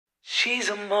She's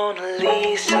a Mona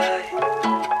Lisa.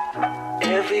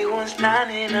 Everyone's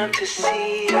lining up to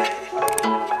see her.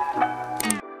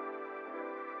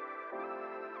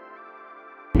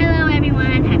 Hello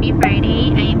everyone, happy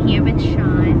Friday. I am here with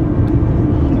Sean.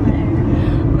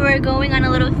 We're going on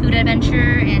a little food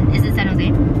adventure in, is it San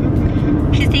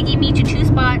Jose? She's taking me to 2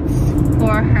 spots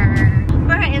for her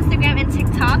Instagram and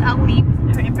TikTok. I'll leave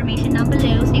her information down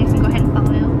below so you can go ahead and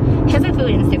follow. She has a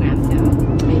food Instagram, so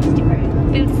food Instagram.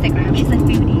 She's a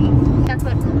foodie. That's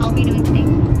what I'll be doing today.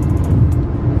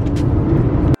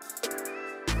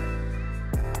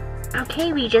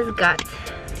 Okay, we just got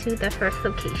to the first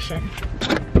location.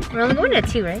 We're only going to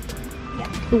 2, right?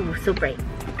 Yeah. Ooh, so bright.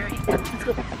 Alright, let's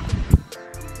go.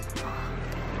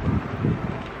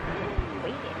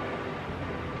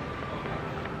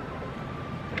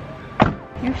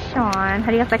 Here's Sean.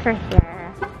 How do you guys like her hair?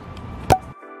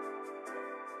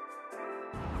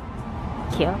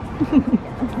 Cute.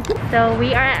 So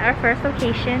we are at our first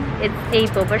location. It's a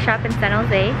boba shop in San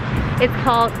Jose. It's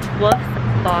called Wolf's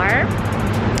Bar.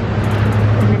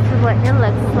 And this is what it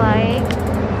looks like.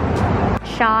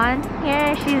 Sean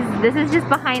here, this is just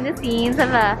behind the scenes of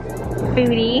a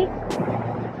foodie.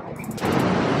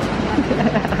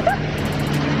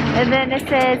 And then it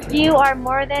says, "You are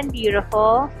more than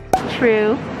beautiful.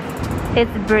 True.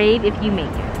 It's brave if you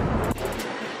make it."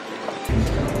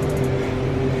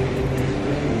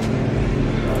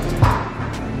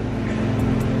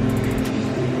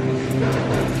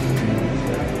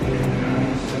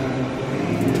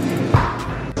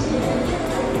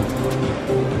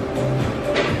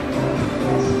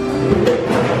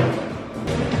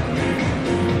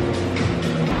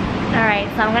 Alright,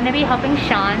 so I'm gonna be helping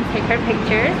Sean take her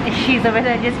pictures, and she's over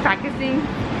there just practicing.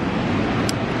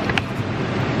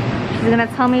 She's gonna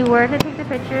tell me where to take the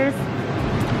pictures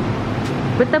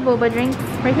with the boba drinks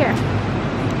right here.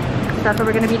 So that's what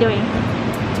we're gonna be doing.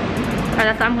 Or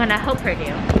that's what I'm gonna help her do.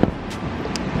 Do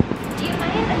you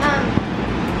mind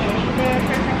standing there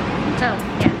for a second? Oh,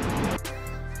 yeah.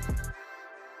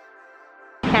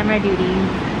 Camera duties.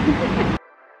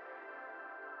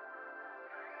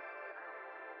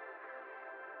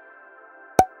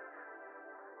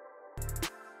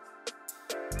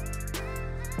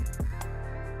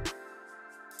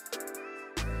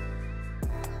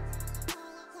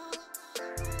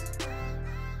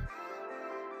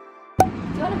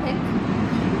 You want to pick?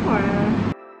 Or...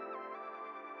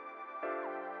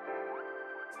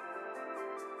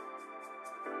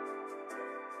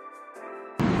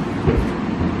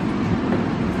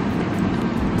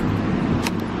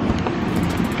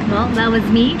 Well, that was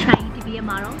me trying to be a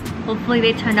model. Hopefully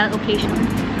they turned out occasionally.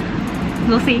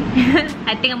 We'll see.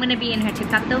 I think I'm going to be in her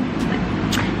TikTok though. But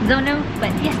don't know,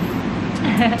 but yes.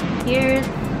 Here's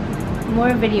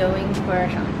more videoing for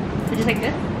Sean. So just like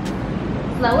this.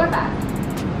 Slow or fast?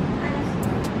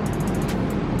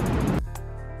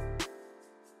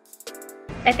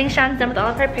 I think Sean's done with all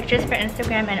of her pictures for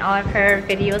Instagram and all of her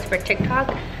videos for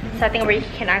TikTok. So I think we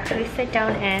can actually sit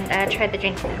down and try the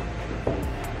drinks now.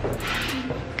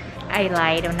 I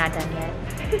lied, I'm not done yet.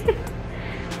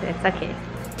 It's okay.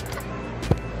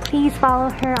 Please follow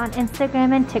her on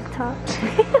Instagram and TikTok.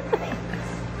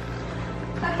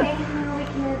 Okay, now we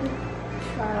can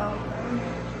try.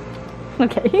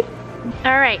 Okay.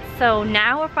 Alright, so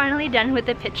now we're finally done with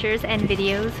the pictures and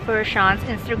videos for Sean's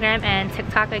Instagram and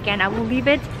TikTok. Again, I will leave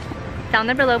it down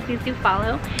there below. Please do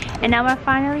follow. And now we're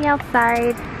finally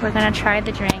outside. We're gonna try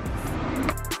the drinks.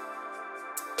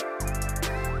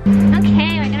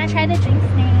 Okay, we're gonna try the drinks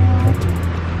now.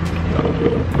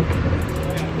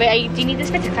 Wait, do you need this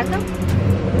for TikTok though?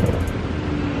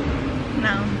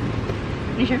 No.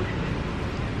 You sure?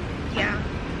 Yeah.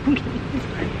 Okay.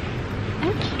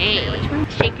 Okay,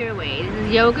 shake your way. This is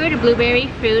yogurt, blueberry,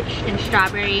 fruit, and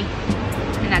strawberry.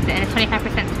 And that's it, and it's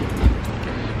 25% sweet.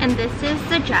 And this is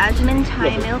the Jasmine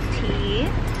Thai milk tea.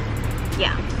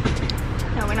 Yeah.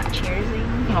 No, we're not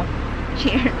cheersing. No.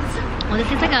 Cheers. Well,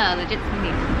 this is like a legit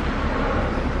smoothie.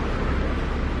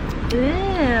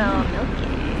 Ooh, milky.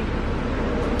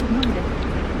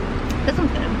 This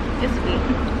one's good. It's sweet.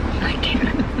 I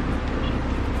can't.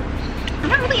 I'm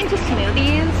not really into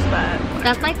smoothies, but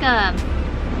That's like a,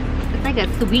 it's like a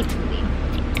sweet smoothie.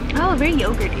 oh, very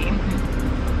yogurty.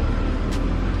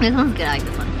 This one's good, I like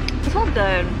this one. This one's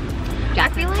good. I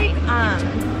feel like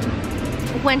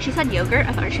when she said yogurt,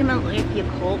 I thought she meant like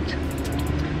Yakult.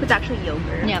 It's actually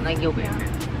yogurt. Yeah, like yogurt. Yeah.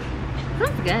 This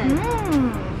one's good.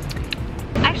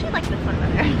 I actually like this one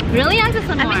better. Really? I like this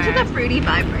one more. I'm into the fruity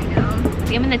vibe right now.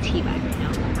 See, I'm in the tea vibe right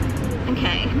now.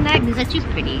 Okay, next. These are too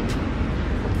pretty.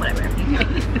 Whatever.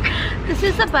 This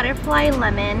is a butterfly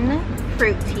lemon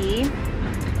fruit tea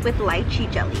with lychee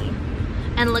jelly.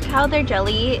 And look how their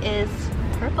jelly is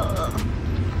purple.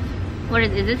 What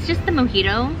is this just the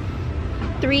mojito?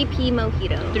 3P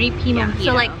mojito. 3P Yeah, mojito.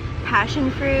 so like passion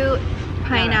fruit,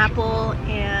 pineapple,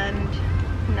 and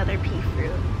another pea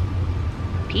fruit.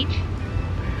 Peach?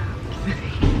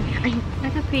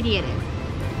 Look how pretty it is.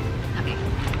 Okay.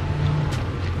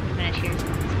 I'm gonna cheers.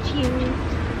 Cheers.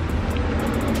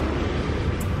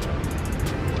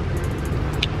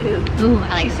 Ooh, I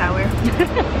like She's sour.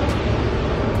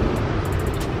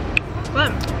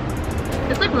 Good.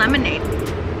 It's like lemonade.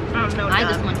 Oh no, I like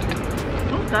this one too.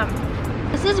 Oh, good.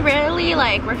 This is really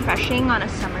like refreshing on a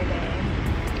summer day.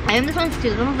 I think this one's too.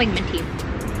 This one's like minty.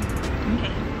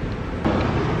 Okay.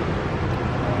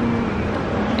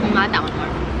 I like that one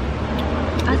more.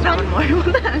 I like that one more.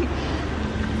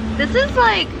 This is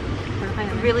like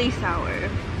really sour.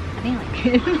 I think I like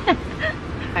it.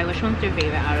 Alright, which one's your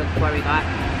favorite out of the 4 we got?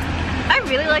 I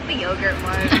really like the yogurt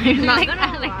one. I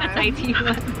like the Thai tea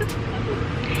one.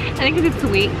 I think it's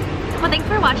sweet. Well, thanks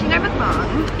for watching our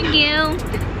mukbang. Thank you.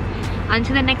 On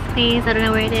to the next place. I don't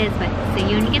know where it is, but see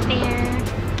you when you get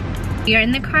there. We are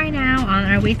in the car now on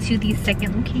our way to the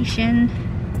second location.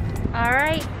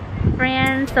 Alright,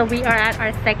 friends. So we are at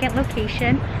our second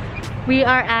location. We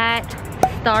are at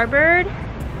Starbird.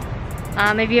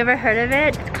 If you ever heard of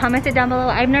it, comment it down below.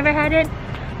 I've never had it,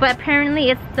 but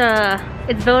apparently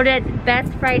it's voted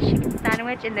best fried chicken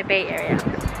sandwich in the Bay Area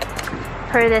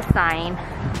per this sign.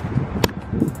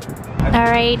 All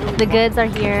right, the goods are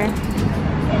here. Look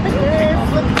at this.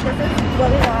 Look, this is what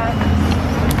we got.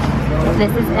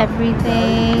 This is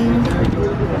everything.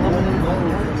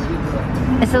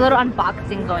 It's a little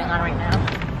unboxing going on right now.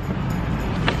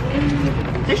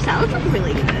 Their salads look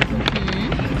really good.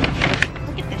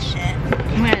 Look at this shit.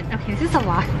 Okay, this is a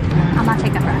lot. I'm gonna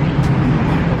take a fry.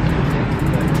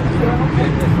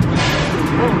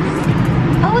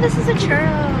 Oh, this is a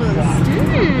churros.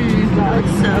 That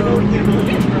looks so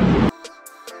yummy.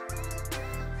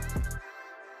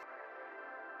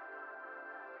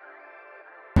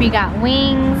 We got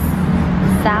wings,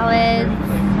 salads,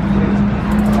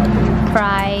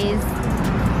 fries.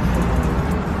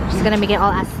 She's gonna make it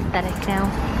all aesthetic now.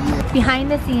 Behind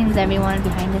the scenes, everyone,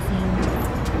 behind the scenes.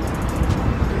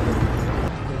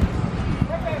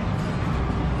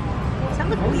 Does that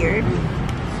look weird?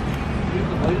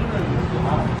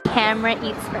 Camera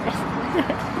eats first. I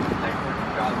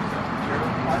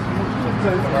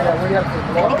think I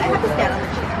have to stand on the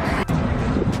chair.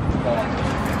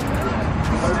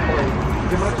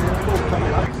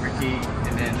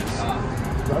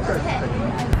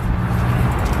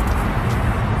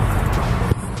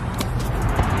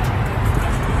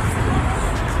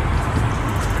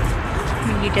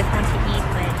 You just want to eat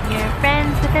with your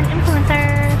friends with an influencer.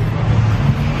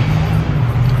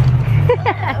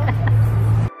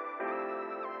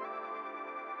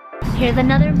 Here's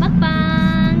another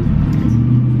mukbang.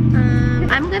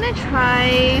 I'm gonna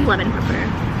try lemon pepper.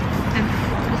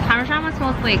 This Parmesan one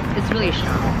smells like it's really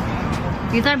strong.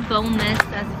 These are boneless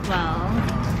as well.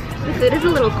 The food is a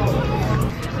little cold.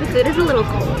 The food is a little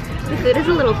cold. The food is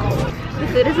a little cold. The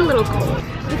food is a little cold.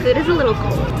 The food is a little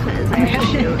cold because I have to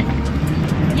shoot.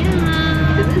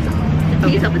 Yeah.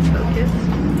 Please help us focus.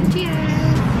 Cheers.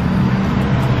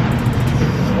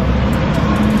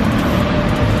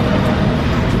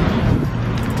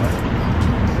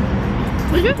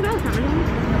 What's your smell, Cameron?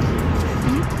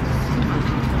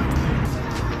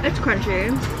 It's crunchy.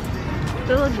 It's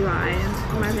a little dry,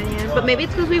 in my opinion. But maybe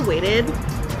it's because we waited.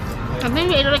 I think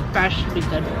we ate it like fresh would be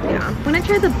good. Yeah. I'm gonna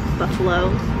try the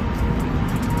buffalo.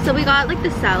 So we got like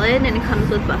the salad and it comes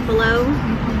with buffalo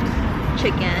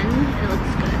chicken. It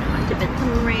looks good. I want to dip it in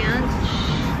some ranch.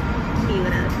 What are you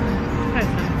gonna add?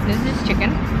 This is just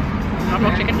chicken.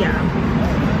 Normal chicken? Yeah.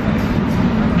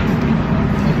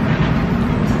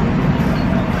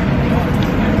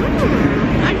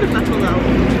 I like the buffalo.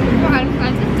 I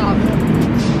just thought.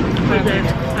 What is it?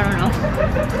 I don't know.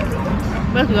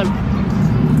 But it's good.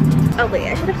 Oh wait,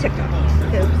 I should have TikTok.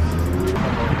 Oops.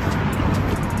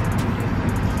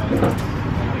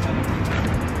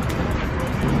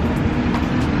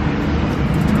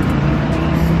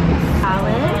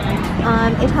 Salad.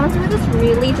 It comes with this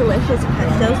really delicious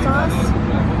pesto sauce,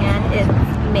 and it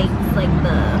makes like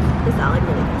the salad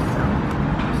really good. So,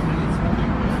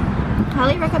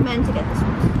 highly recommend to get this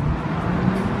one.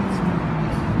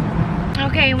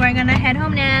 Okay, we're gonna head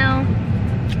home now.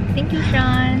 Thank you,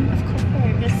 Sean.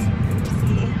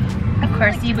 Of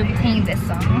course, you would be playing this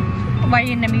song. What are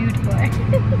you in the mood for?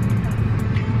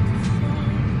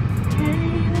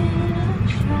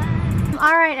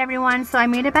 Alright everyone, so I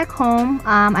made it back home.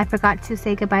 I forgot to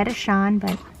say goodbye to Sean,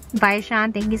 but Bye,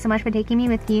 Sean. Thank you so much for taking me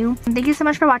with you. Thank you so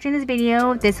much for watching this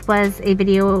video. This was a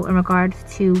video in regards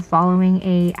to following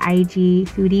a IG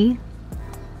foodie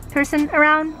person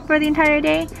around for the entire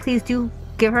day. Please do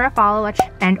give her a follow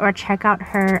or check out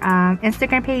her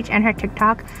Instagram page and her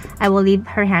TikTok. I will leave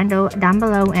her handle down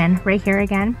below and right here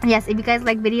again. Yes, if you guys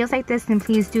like videos like this, then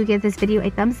please do give this video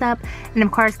a thumbs up, and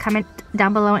of course comment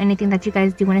down below anything that you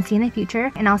guys do want to see in the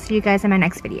future, and I'll see you guys in my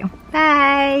next video.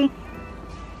 Bye.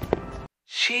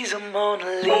 She's a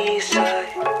Mona Lisa.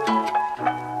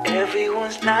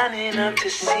 Everyone's lining up to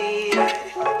see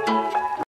her.